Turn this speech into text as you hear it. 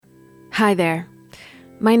Hi there.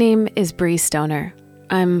 My name is Bree Stoner.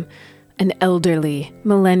 I'm an elderly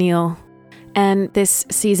millennial, and this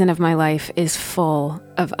season of my life is full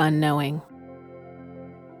of unknowing.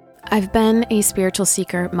 I've been a spiritual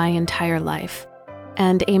seeker my entire life,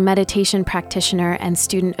 and a meditation practitioner and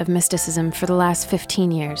student of mysticism for the last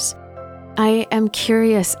 15 years. I am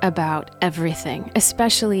curious about everything,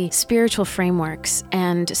 especially spiritual frameworks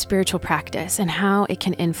and spiritual practice and how it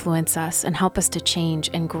can influence us and help us to change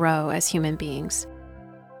and grow as human beings.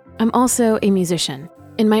 I'm also a musician.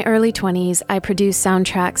 In my early 20s, I produced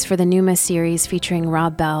soundtracks for the Numa series featuring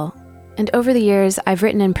Rob Bell, and over the years, I've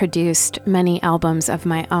written and produced many albums of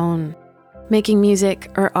my own. Making music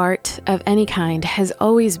or art of any kind has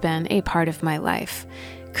always been a part of my life.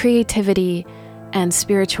 Creativity and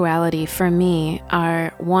spirituality for me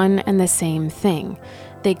are one and the same thing.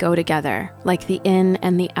 They go together, like the in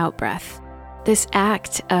and the out breath. This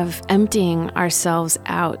act of emptying ourselves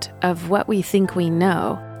out of what we think we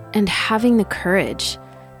know and having the courage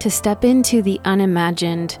to step into the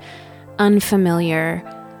unimagined, unfamiliar,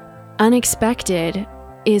 unexpected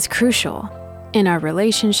is crucial in our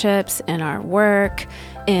relationships, in our work,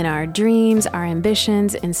 in our dreams, our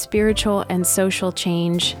ambitions, in spiritual and social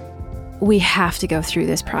change. We have to go through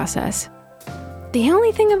this process. The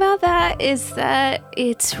only thing about that is that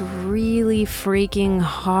it's really freaking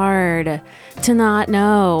hard to not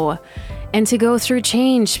know and to go through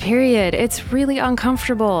change, period. It's really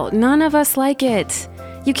uncomfortable. None of us like it.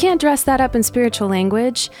 You can't dress that up in spiritual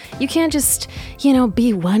language. You can't just,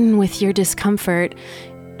 be one with your discomfort.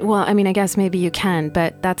 Well, I guess maybe you can,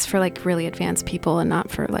 but that's for really advanced people and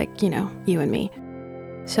not for you and me.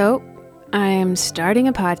 So I'm starting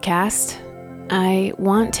a podcast. I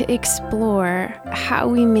want to explore how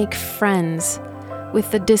we make friends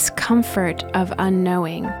with the discomfort of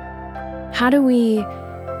unknowing. How do we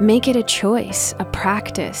make it a choice, a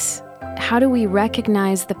practice? How do we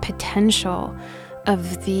recognize the potential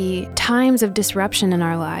of the times of disruption in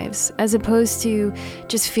our lives, as opposed to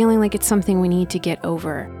just feeling like it's something we need to get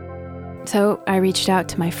over? So I reached out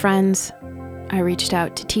to my friends. I reached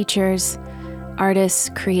out to teachers, artists,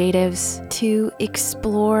 creatives, to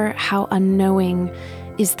explore how unknowing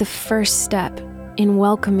is the first step in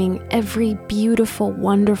welcoming every beautiful,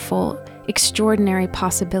 wonderful, extraordinary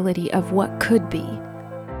possibility of what could be.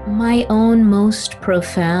 My own most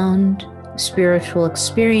profound spiritual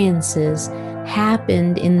experiences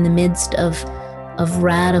happened in the midst of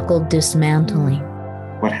radical dismantling.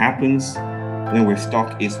 What happens when we're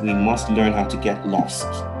stuck is we must learn how to get lost.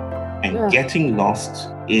 And getting lost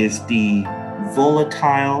is the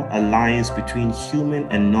volatile alliance between human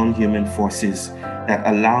and non-human forces that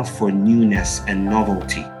allows for newness and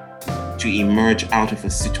novelty to emerge out of a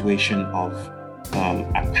situation of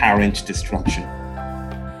apparent destruction.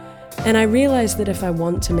 And I realized that if I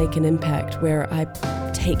want to make an impact where I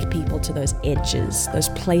take people to those edges, those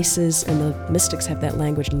places, and the mystics have that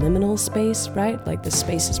language, liminal space, right? Like the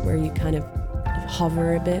spaces where you kind of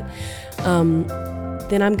hover a bit,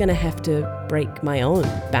 then I'm going to have to break my own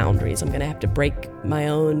boundaries. I'm going to have to break my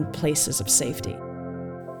own places of safety.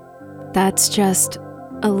 That's just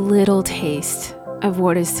a little taste of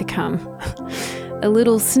what is to come. A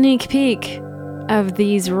little sneak peek of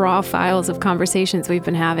these raw files of conversations we've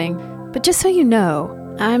been having. But just so you know,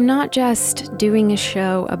 I'm not just doing a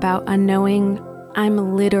show about unknowing,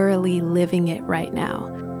 I'm literally living it right now.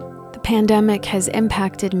 The pandemic has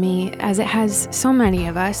impacted me as it has so many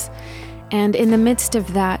of us. And in the midst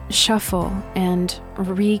of that shuffle and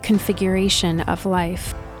reconfiguration of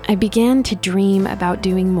life, I began to dream about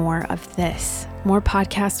doing more of this. More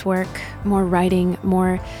podcast work, more writing,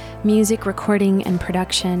 more music recording and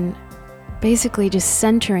production. Basically just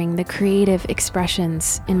centering the creative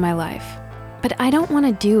expressions in my life. But I don't want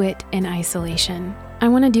to do it in isolation. I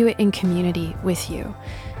want to do it in community with you.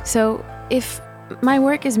 So if my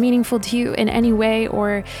work is meaningful to you in any way,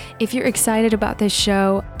 or if you're excited about this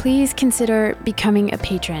show, please consider becoming a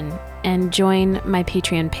patron and join my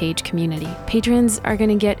Patreon page community. Patrons are going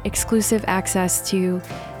to get exclusive access to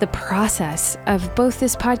the process of both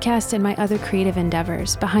this podcast and my other creative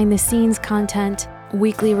endeavors, behind the scenes content,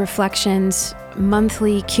 weekly reflections,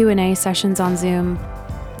 monthly Q&A sessions on Zoom,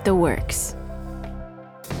 the works.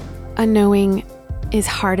 Unknowing is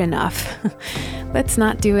hard enough. Let's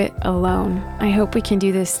not do it alone. I hope we can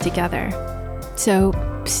do this together. So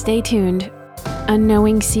stay tuned.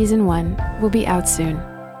 Unknowing Season 1 will be out soon.